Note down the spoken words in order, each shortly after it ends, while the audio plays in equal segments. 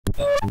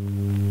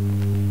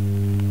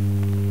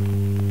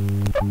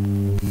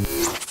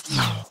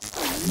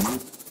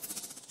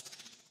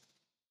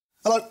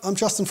Hello, I'm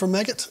Justin from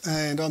Maggot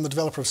and I'm the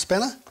developer of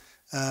Spanner.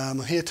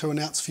 I'm here to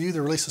announce for you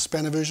the release of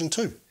Spanner version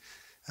 2.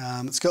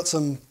 It's got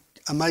some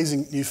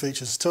amazing new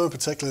features, two in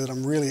particular that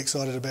I'm really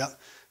excited about.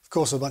 Of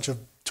course, a bunch of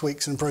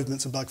tweaks,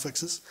 improvements and bug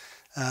fixes.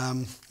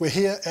 We're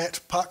here at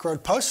Park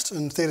Road Post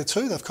in Theatre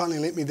 2. They've kindly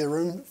lent me their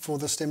room for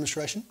this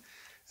demonstration.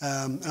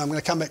 And I'm going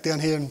to come back down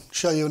here and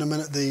show you in a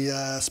minute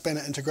the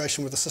Spanner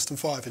integration with the System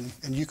 5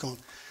 and Yukon.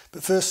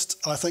 But first,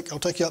 I think I'll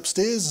take you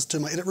upstairs to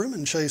my edit room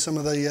and show you some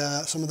of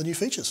the new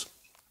features.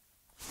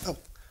 Oh,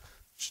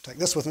 should take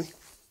this with me.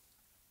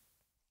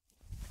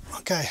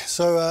 Okay,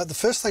 so the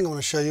first thing I want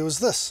to show you is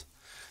this,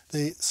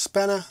 the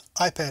Spanner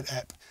iPad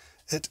app.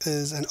 It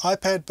is an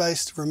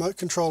iPad-based remote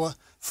controller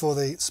for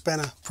the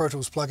Spanner Pro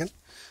Tools plugin.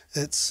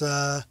 It's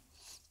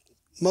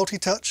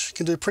multi-touch,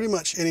 can do pretty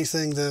much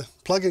anything the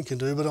plugin can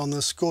do, but on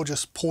this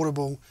gorgeous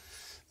portable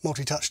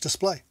multi-touch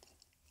display.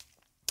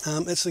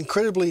 It's an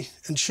incredibly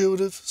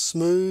intuitive,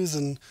 smooth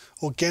and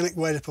organic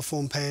way to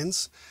perform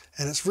pans,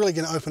 and it's really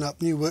going to open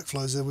up new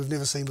workflows that we've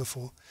never seen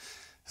before.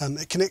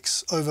 It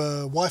connects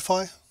over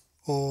Wi-Fi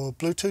or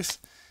Bluetooth,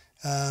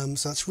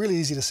 so it's really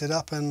easy to set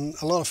up and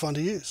a lot of fun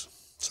to use.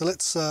 So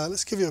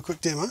let's give you a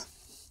quick demo.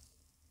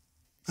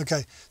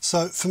 Okay,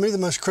 so for me the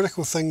most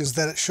critical thing is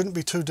that it shouldn't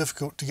be too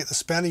difficult to get the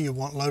spanner you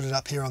want loaded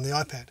up here on the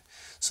iPad.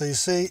 So you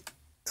see,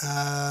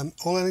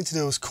 all I need to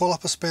do is call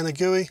up a spanner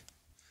GUI,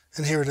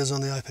 and here it is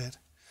on the iPad.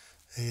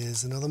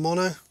 Here's another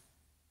mono,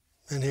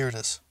 and here it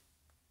is.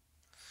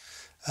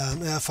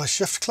 Now if I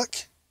shift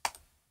click,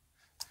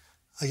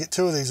 I get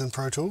two of these in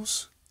Pro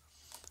Tools.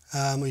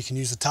 You can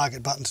use the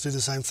target button to do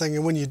the same thing,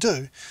 and when you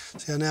do,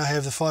 see I now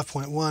have the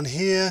 5.1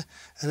 here,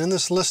 and in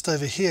this list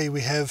over here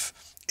we have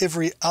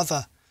every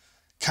other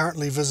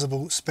currently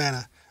visible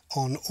spanner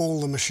on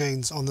all the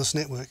machines on this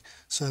network.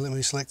 So let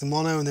me select the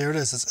mono, and there it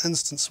is. It's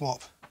instant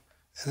swap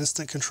and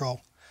instant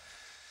control.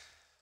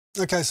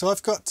 Okay, so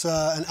I've got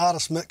an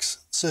artist mix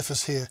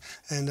surface here,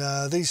 and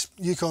these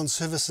Yukon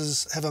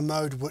surfaces have a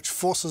mode which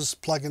forces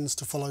plugins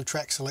to follow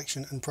track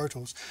selection in Pro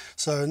Tools.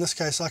 So in this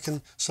case I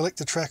can select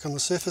the track on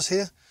the surface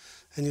here,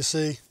 and you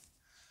see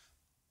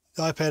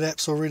the iPad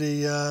app's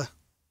already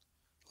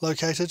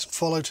located,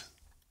 followed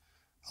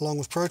along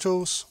with Pro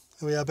Tools.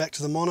 Here we are back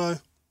to the mono.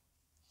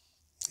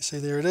 You see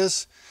there it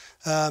is.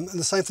 And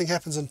the same thing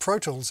happens in Pro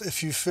Tools.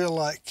 If you feel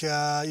like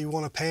you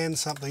want to pan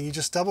something, you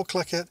just double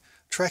click it,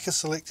 track is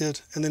selected,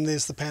 and then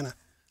there's the panner.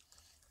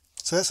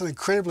 So that's an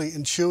incredibly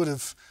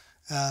intuitive,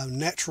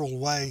 natural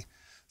way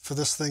for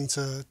this thing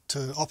to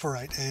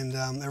operate, and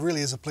it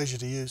really is a pleasure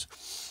to use.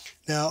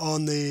 Now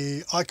on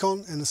the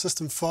Icon and the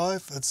System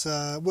 5, it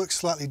works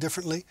slightly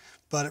differently,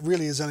 but it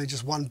really is only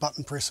just one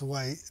button press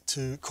away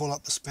to call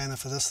up the spanner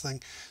for this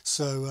thing.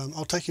 So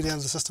I'll take you down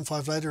to the System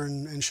 5 later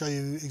and show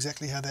you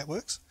exactly how that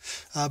works.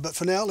 But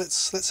for now,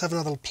 let's have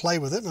another play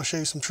with it, and I'll show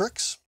you some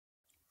tricks.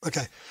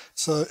 Okay,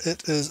 so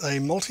it is a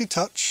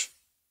multi-touch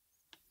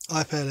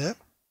iPad app.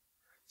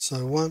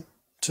 So 1,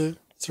 2,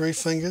 3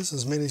 fingers,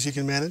 as many as you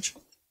can manage.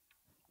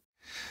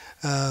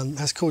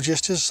 Has cool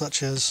gestures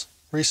such as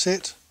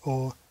reset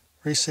or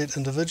reset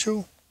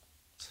individual.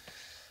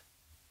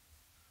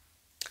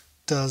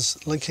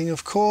 Does linking,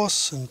 of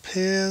course, and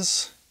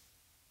pairs.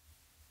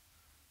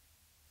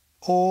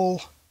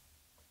 All.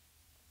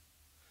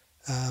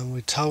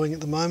 We're towing at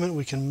the moment.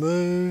 We can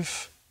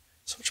move,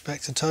 switch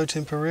back to tow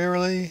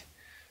temporarily.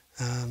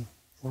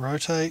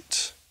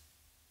 Rotate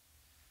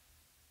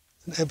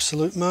in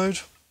absolute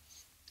mode,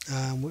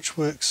 which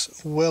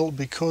works well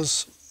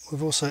because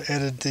we've also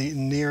added the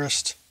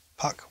nearest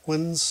puck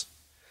wins.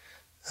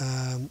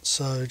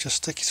 So just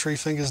stick your 3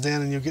 fingers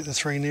down and you'll get the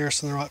 3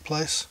 nearest in the right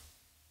place.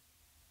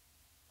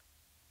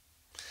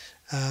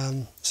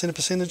 Center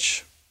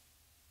percentage,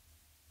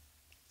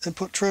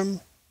 input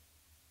trim,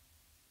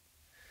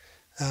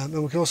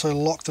 and we can also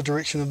lock the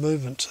direction of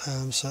movement.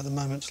 So at the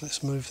moment,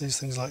 let's move these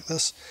things like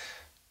this.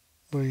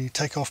 We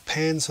take off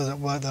pan so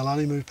that they'll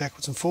only move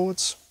backwards and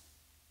forwards,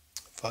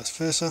 vice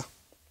versa.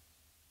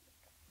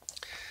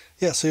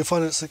 Yeah, so you'll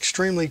find it's an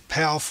extremely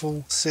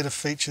powerful set of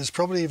features,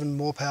 probably even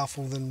more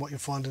powerful than what you'll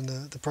find in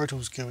the Pro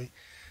Tools GUI.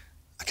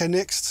 Okay,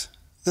 next,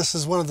 this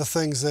is one of the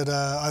things that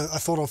I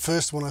thought of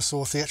first when I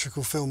saw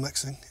theatrical film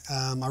mixing.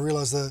 I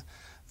realised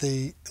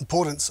the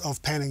importance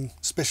of panning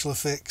special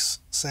effects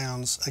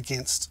sounds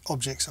against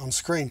objects on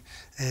screen,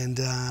 and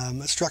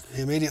it struck me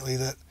immediately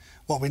that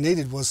what we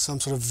needed was some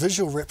sort of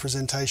visual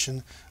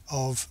representation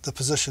of the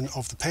position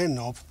of the pan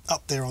knob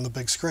up there on the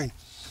big screen.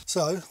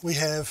 So we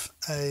have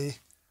a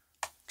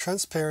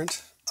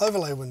transparent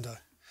overlay window,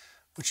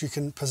 which you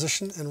can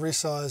position and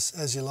resize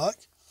as you like.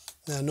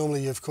 Now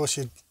normally, of course,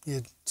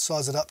 you'd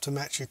size it up to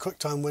match your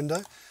Quicktime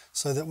window,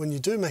 so that when you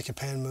do make a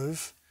pan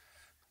move,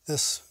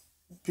 this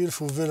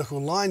beautiful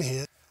vertical line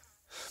here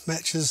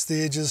matches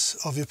the edges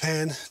of your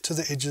pan to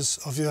the edges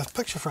of your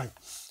picture frame.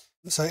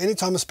 So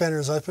anytime a spanner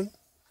is open,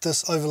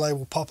 this overlay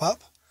will pop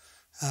up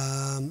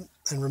and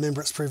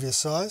remember its previous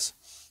size.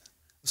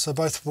 So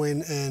both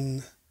when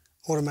in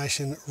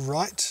automation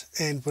right,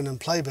 and when in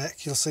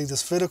playback you'll see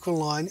this vertical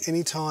line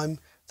anytime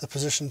the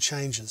position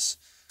changes.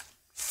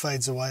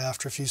 Fades away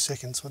after a few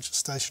seconds once it's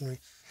stationary.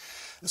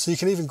 So you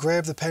can even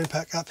grab the pan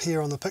pack up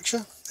here on the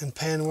picture and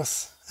pan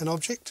with an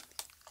object.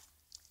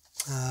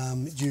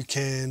 You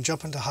can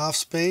jump into half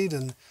speed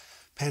and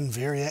pan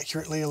very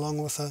accurately along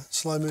with a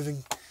slow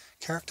moving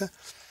character.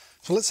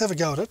 So let's have a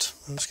go at it.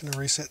 I'm just going to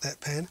reset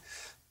that pan.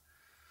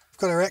 I've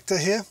got our actor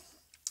here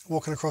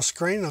walking across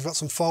screen. I've got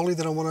some Foley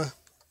that I want to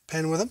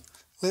pan with him.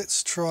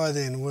 Let's try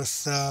then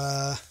with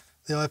the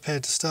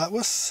iPad to start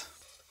with.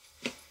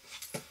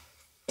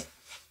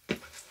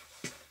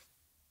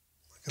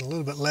 Got a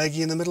little bit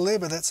laggy in the middle there,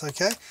 but that's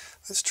okay.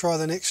 Let's try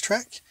the next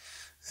track,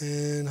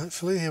 and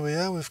hopefully here we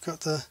are. We've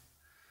got the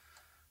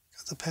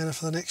panner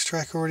for the next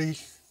track already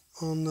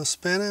on the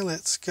spanner.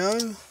 Let's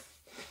go.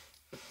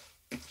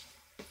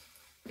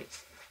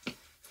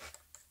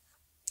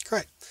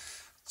 Great.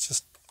 Let's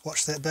just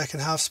watch that back in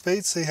half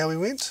speed, see how we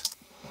went.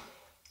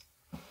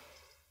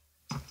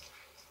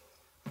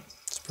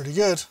 It's pretty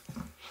good.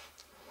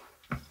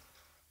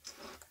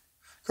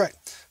 Great.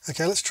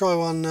 Okay, let's try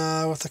one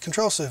with the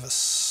control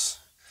surface.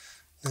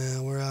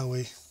 Now, where are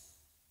we?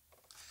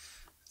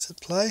 Let's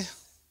hit play.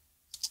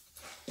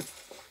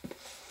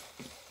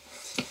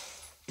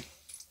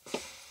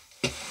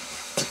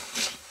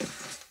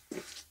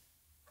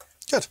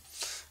 Good.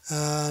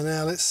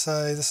 Now let's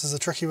say this is a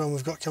tricky one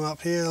we've got come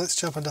up here. Let's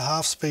jump into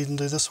half speed and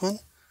do this one.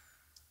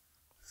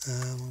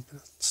 We'll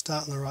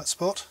start in the right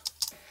spot.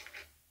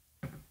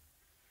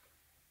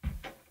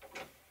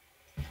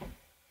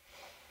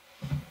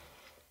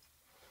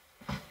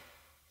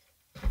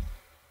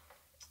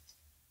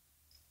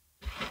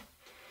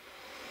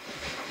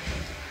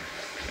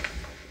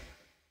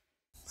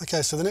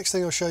 Okay, so the next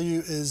thing I'll show you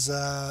is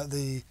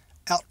the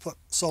output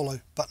solo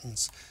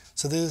buttons.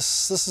 So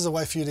this is a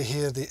way for you to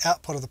hear the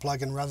output of the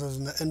plugin rather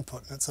than the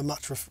input, and it's a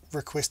much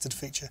requested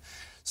feature.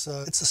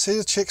 So it's a set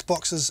of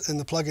checkboxes in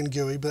the plugin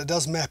GUI, but it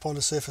does map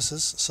onto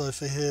surfaces. So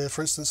for here,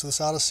 for instance,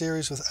 this artist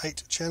series with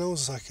 8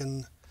 channels, I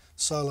can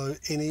solo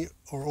any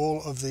or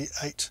all of the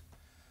 8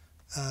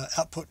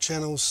 output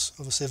channels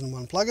of a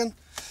 7.1 plugin.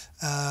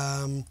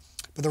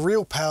 But the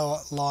real power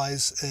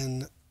lies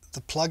in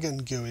the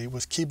plugin GUI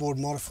with keyboard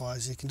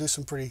modifiers. You can do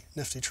some pretty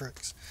nifty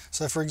tricks.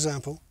 So for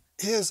example,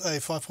 here's a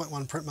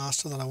 5.1 print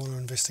master that I want to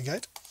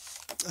investigate.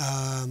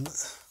 I'm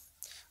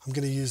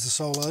going to use the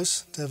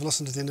solos to have a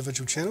listen to the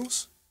individual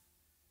channels.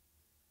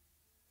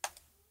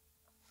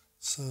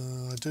 So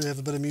I do have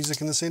a bit of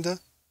music in the center.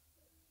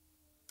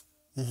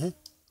 They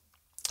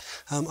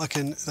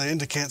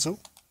enter cancel,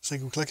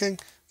 single clicking,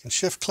 I can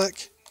shift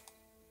click,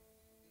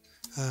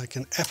 I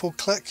can Apple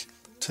click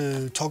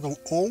to toggle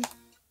all.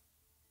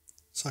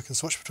 So I can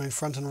switch between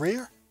front and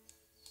rear.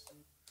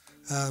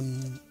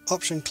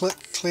 Option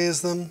click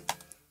clears them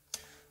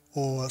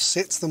or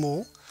sets them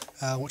all,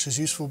 which is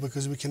useful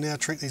because we can now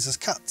treat these as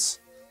cuts.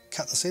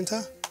 Cut the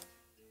center,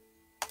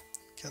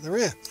 cut the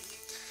rear.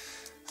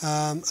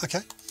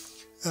 Okay,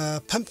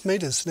 pimp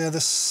meters. Now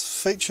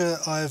this feature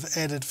I've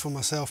added for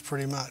myself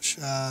pretty much,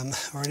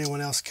 or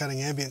anyone else cutting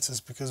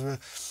ambiences, because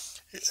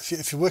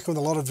if you're working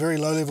with a lot of very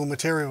low level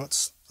material,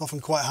 it's often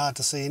quite hard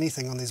to see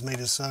anything on these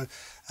meters. So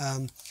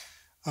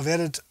I've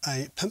added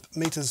a pimp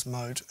meters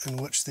mode in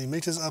which the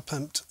meters are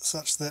pimped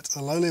such that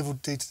the low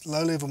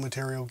level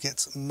material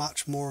gets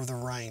much more of the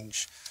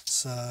range.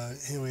 So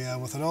here we are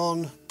with it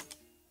on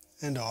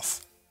and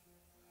off.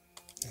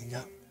 There you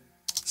go.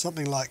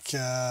 Something like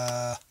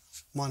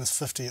minus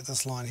 50 at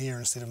this line here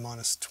instead of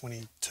minus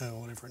 22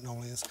 or whatever it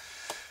normally is.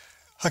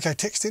 Okay,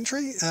 text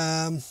entry.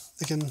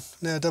 You can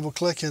now double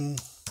click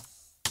and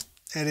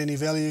add any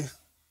value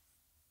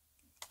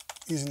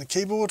using the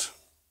keyboard.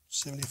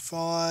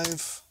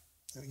 75.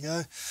 There we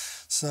go.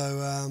 So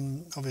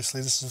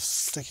obviously this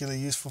is particularly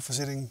useful for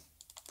setting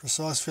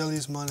precise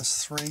values,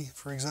 minus 3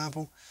 for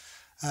example.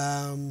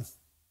 A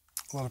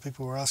lot of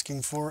people were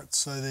asking for it,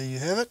 so there you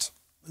have it.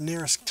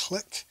 Nearest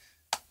click.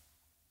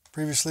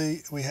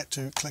 Previously we had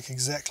to click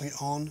exactly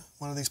on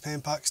one of these pan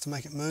parks to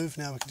make it move.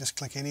 Now we can just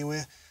click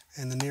anywhere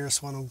and the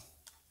nearest one will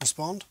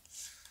respond.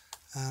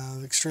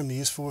 Extremely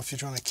useful if you're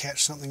trying to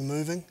catch something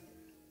moving.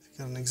 If you've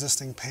got an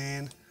existing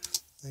pan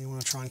and you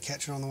want to try and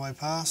catch it on the way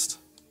past.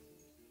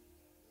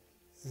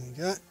 There you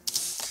go.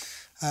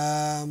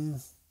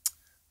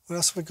 What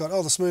else have we got?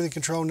 Oh, the smoothing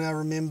control now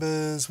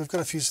remembers. We've got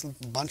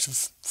a bunch of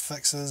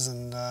fixes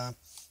and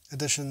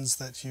additions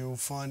that you'll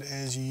find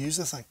as you use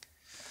the thing.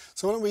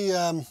 So why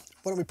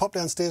don't we pop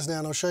downstairs now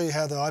and I'll show you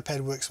how the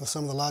iPad works with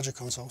some of the larger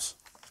consoles.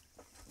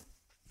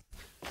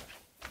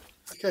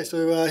 Okay,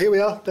 so here we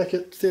are back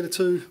at Theatre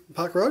 2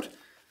 Park Road.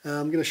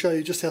 I'm going to show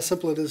you just how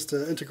simple it is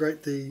to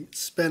integrate the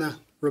Spanner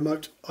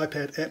remote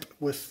iPad app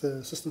with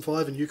System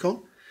 5 and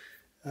Yukon.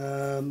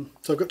 So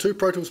I've got 2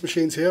 Pro Tools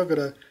machines here. I've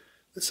got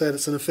let's say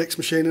it's an effects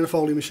machine and a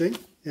Foley machine,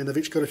 and I've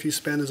each got a few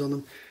spanners on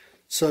them.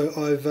 So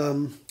I've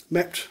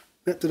mapped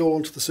it all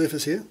onto the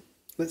surface here.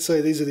 Let's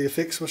say these are the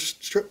effects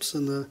strips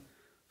and the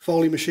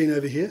Foley machine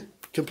over here,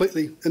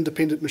 completely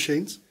independent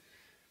machines.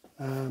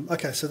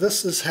 Okay, so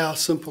this is how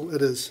simple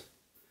it is.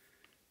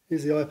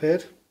 Here's the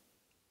iPad.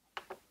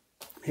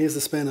 Here's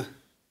the spanner.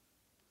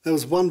 That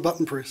was one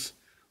button press.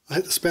 I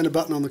hit the spanner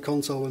button on the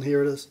console and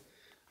here it is.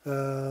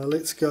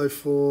 Let's go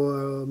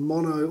for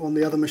mono on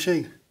the other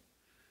machine.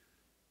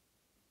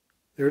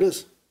 There it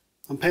is.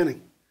 I'm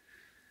panning.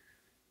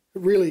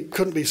 It really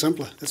couldn't be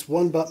simpler. It's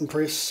one button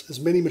press, as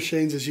many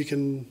machines as you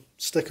can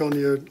stick on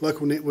your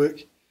local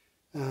network.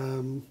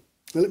 Now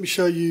let me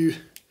show you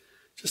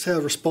just how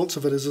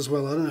responsive it is as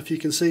well. I don't know if you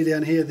can see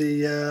down here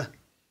the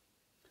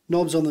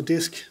knobs on the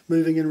desk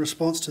moving in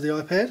response to the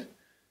iPad,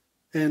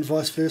 and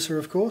vice versa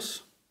of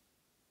course.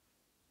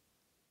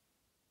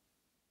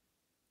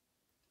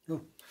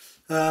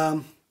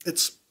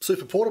 It's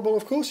super portable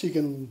of course. You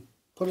can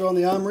put it on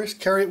the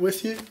armrest, carry it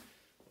with you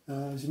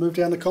as you move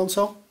down the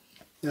console.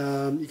 You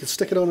can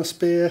stick it on a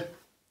spare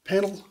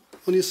panel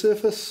on your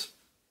Surface,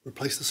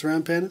 replace the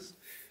surround panels,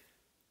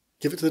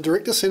 give it to the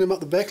director, send him up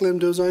the back, let him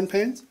do his own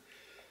pans.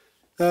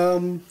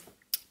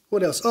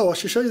 What else? Oh, I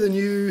should show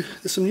you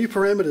there's some new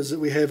parameters that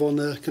we have on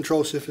the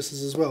control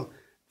surfaces as well.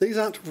 These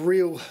aren't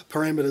real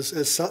parameters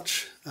as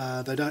such.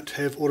 They don't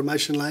have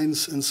automation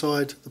lanes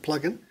inside the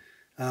plugin.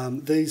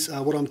 These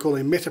are what I'm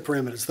calling meta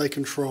parameters. They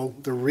control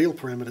the real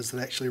parameters that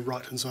actually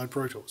write inside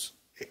Pro Tools,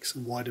 X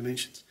and Y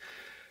dimensions.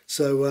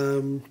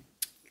 So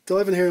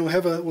dive in here and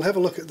we'll have a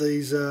look at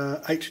these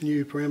 8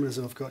 new parameters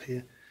that I've got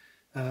here.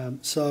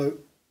 So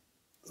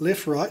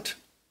left, right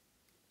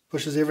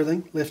pushes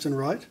everything left and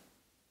right.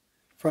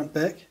 Front,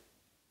 back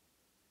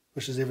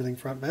pushes everything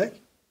front, back.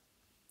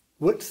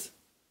 Width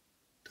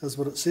does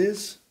what it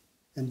says,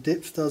 and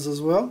depth does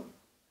as well.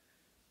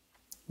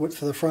 Width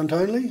for the front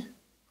only,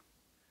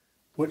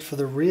 width for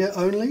the rear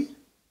only,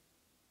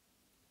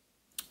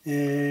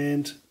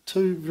 and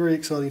 2 very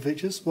exciting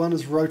features. One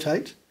is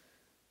rotate,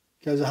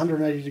 goes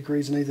 180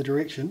 degrees in either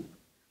direction,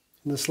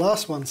 and this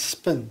last one,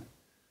 spin.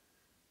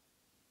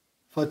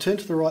 If I turn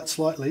to the right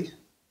slightly,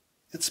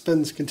 it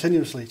spins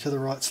continuously to the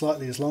right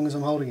slightly as long as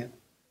I'm holding it.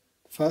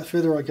 The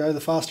further I go, the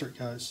faster it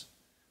goes.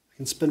 I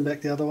can spin back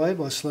the other way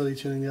by slowly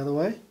turning the other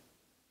way.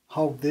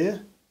 Hold there,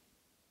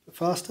 a bit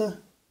faster,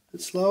 a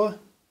bit slower.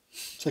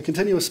 So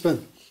continuous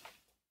spin.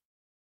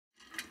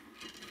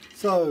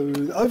 So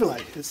the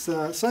overlay, it's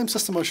the same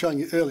system I was showing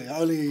you earlier,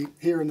 only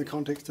here in the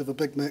context of a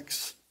big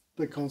mix,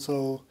 big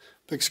console,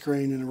 big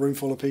screen and a room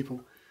full of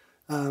people.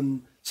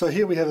 So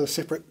here we have a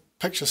separate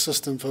picture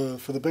system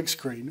for the big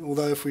screen,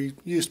 although if we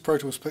used Pro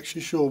Tools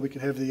Pictures, sure, we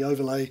could have the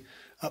overlay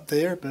up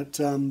there, but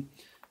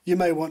you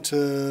may want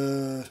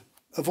to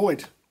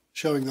avoid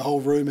showing the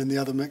whole room and the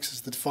other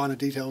mixes, the finer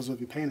details of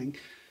your panning.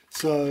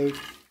 So in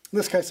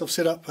this case I've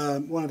set up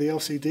one of the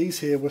LCDs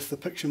here with the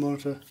picture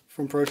monitor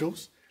from Pro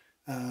Tools.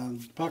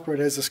 Parkroad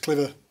has this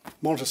clever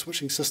monitor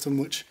switching system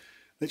which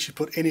lets you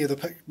put any of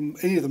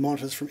the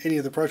monitors from any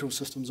of the Pro Tools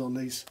systems on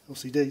these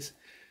LCDs.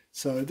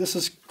 So this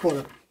is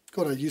quite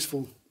a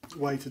useful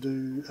way to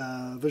do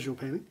visual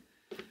panning.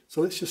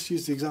 So let's just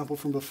use the example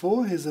from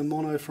before. Here's a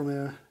mono from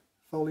our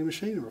Foley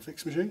machine or a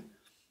fix machine.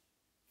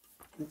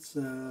 Let's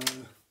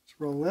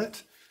roll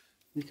that.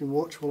 You can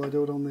watch while I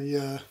do it on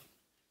the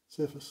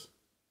Surface.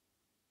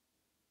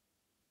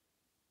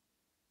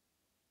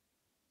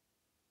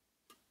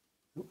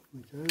 Oh,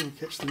 okay, I'll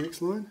catch the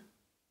next line.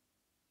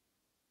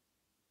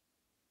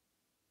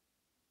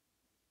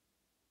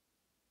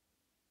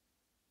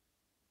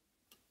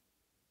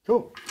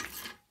 Cool.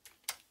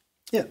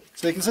 Yeah,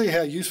 so you can see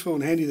how useful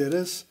and handy that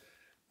is.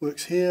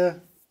 Works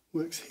here,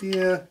 works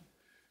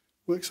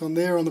on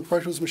there on the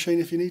Pro Tools machine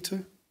if you need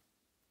to.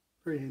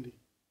 Very handy.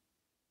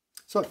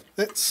 So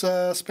that's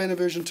Spanner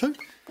version 2.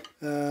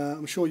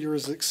 I'm sure you're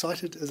as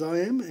excited as I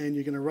am, and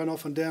you're going to run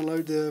off and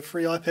download the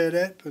free iPad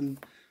app and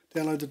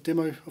download the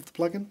demo of the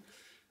plugin.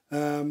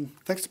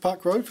 Thanks to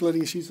Parkroad for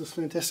letting us use this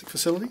fantastic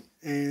facility,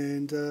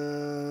 and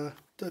don't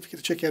forget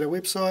to check out our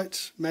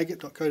website,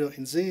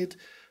 maggot.co.nz,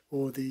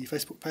 or the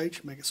Facebook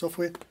page, Maggot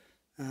Software,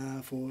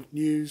 for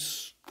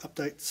news,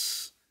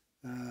 updates,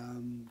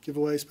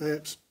 giveaways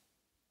perhaps.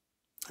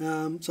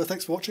 So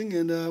thanks for watching,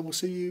 and we'll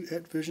see you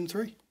at version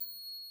 3.